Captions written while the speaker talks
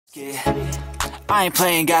I ain't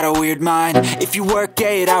playing, got a weird mind. If you work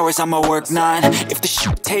 8 hours, I'ma work 9. If the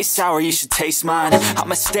shit tastes sour, you should taste mine.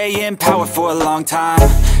 I'ma stay in power for a long time.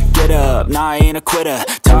 Get up, nah, I ain't a quitter.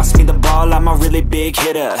 Toss me the ball, I'm a really big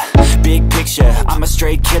hitter. Big picture, I'm a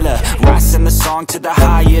straight killer. Rising the song to the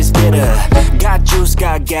highest bidder. Got juice,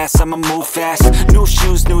 got gas, I'ma move fast. New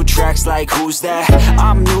shoes, new tracks, like who's that?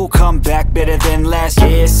 I'm new, come back, better than last.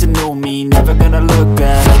 Yeah, it's a new me, never gonna look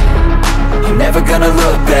back. I'm never gonna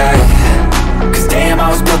look back. Cause damn, I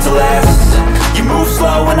was built to last. You move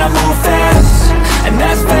slow and I move fast, and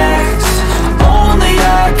that's facts. Only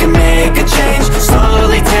I can make a change.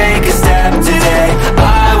 Slowly take a step today.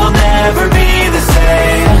 I will never be the same.